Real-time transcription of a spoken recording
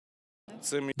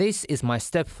This is my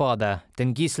stepfather,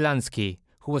 Tengiz Lansky,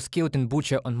 who was killed in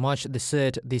Bucha on March the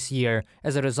 3rd this year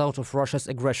as a result of Russia's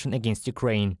aggression against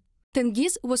Ukraine.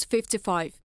 Tengiz was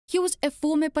 55. He was a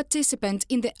former participant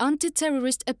in the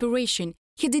anti-terrorist operation.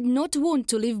 He did not want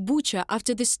to leave Bucha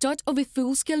after the start of a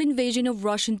full-scale invasion of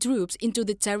Russian troops into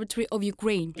the territory of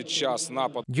Ukraine.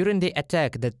 During the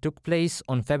attack that took place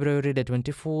on February the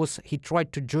 24th, he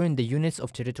tried to join the units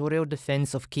of territorial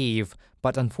defense of Kyiv,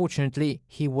 but unfortunately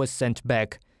he was sent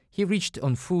back. He reached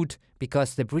on foot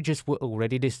because the bridges were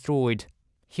already destroyed.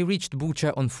 He reached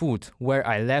Bucha on foot, where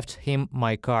I left him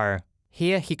my car.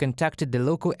 Here he contacted the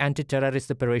local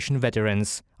anti-terrorist operation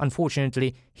veterans.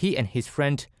 Unfortunately, he and his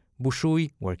friend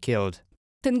Bucha were killed.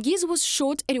 Tengiz was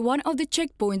shot at one of the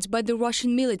checkpoints by the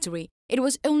Russian military. It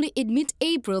was only in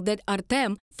mid-April that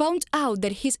Artem found out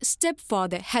that his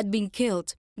stepfather had been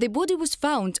killed. The body was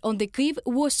found on the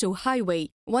Kyiv-Warsaw highway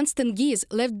once Tengiz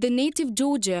left the native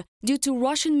Georgia due to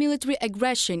Russian military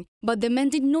aggression, but the man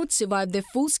did not survive the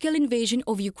full-scale invasion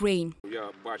of Ukraine.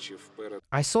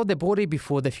 I saw the body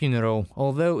before the funeral,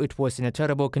 although it was in a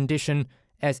terrible condition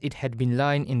as it had been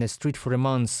lying in the street for a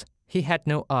month. He had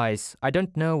no eyes. I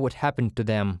don't know what happened to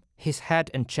them. His head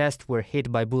and chest were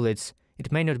hit by bullets.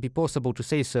 It may not be possible to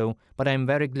say so, but I am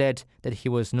very glad that he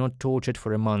was not tortured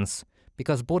for a month,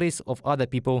 because bodies of other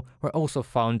people were also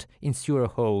found in sewer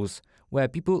holes, where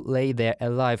people lay there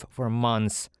alive for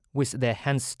months, with their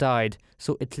hands tied,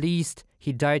 so at least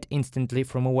he died instantly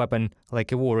from a weapon,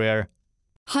 like a warrior.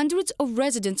 Hundreds of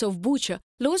residents of Bucha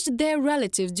lost their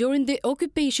relatives during the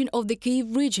occupation of the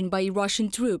Kyiv region by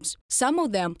Russian troops. Some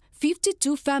of them,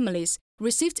 52 families,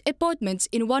 received apartments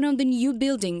in one of the new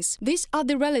buildings. These are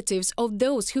the relatives of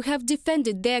those who have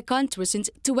defended their country since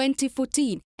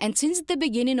 2014 and since the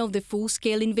beginning of the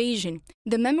full-scale invasion.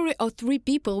 The memory of 3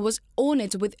 people was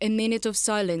honored with a minute of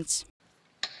silence.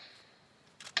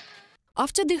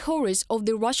 After the horrors of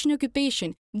the Russian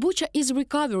occupation, Bucha is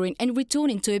recovering and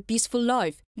returning to a peaceful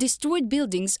life. Destroyed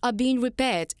buildings are being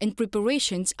repaired and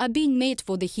preparations are being made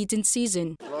for the heating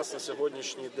season.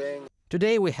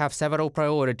 Today we have several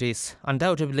priorities.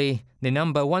 Undoubtedly, the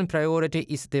number one priority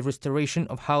is the restoration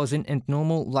of housing and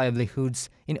normal livelihoods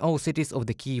in all cities of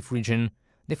the Kyiv region.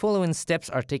 The following steps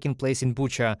are taking place in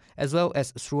Bucha, as well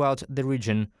as throughout the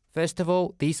region. First of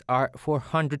all, these are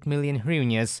 400 million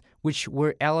hryvnias, which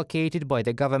were allocated by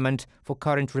the government for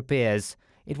current repairs.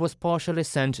 It was partially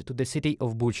sent to the city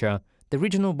of Bucha. The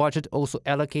regional budget also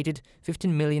allocated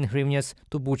 15 million hryvnias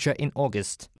to Bucha in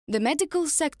August. The medical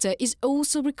sector is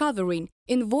also recovering.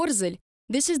 In Vorzel,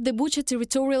 this is the Bucha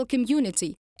territorial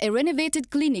community, a renovated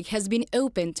clinic has been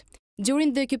opened.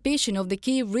 During the occupation of the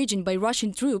Kyiv region by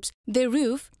Russian troops, the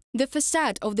roof, the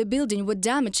facade of the building were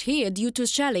damaged here due to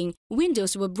shelling,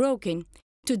 windows were broken.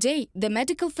 Today, the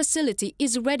medical facility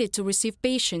is ready to receive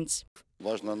patients.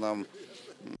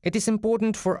 It is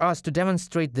important for us to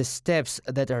demonstrate the steps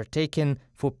that are taken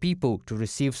for people to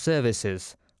receive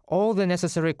services. All the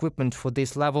necessary equipment for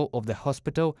this level of the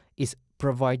hospital is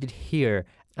provided here.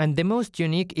 And the most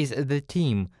unique is the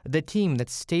team that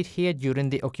stayed here during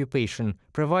the occupation,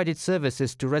 provided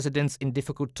services to residents in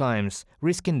difficult times,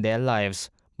 risking their lives.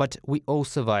 But we all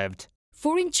survived.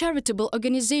 Foreign charitable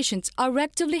organizations are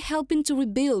actively helping to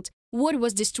rebuild what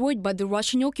was destroyed by the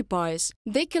Russian occupiers.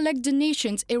 They collect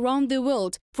donations around the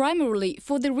world, primarily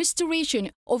for the restoration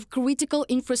of critical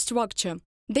infrastructure.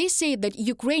 They say that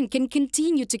Ukraine can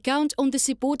continue to count on the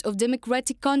support of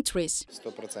democratic countries.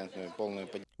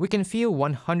 We can feel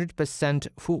 100%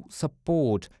 full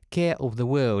support, care of the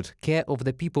world, care of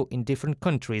the people in different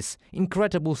countries,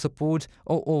 incredible support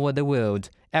all over the world.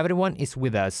 Everyone is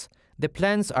with us. The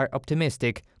plans are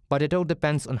optimistic, but it all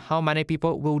depends on how many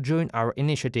people will join our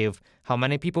initiative, how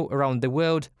many people around the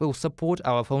world will support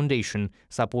our foundation,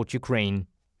 Support Ukraine.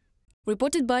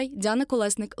 Reported by Diana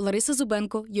Kolesnik, Larissa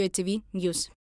Zubenko, UATV News.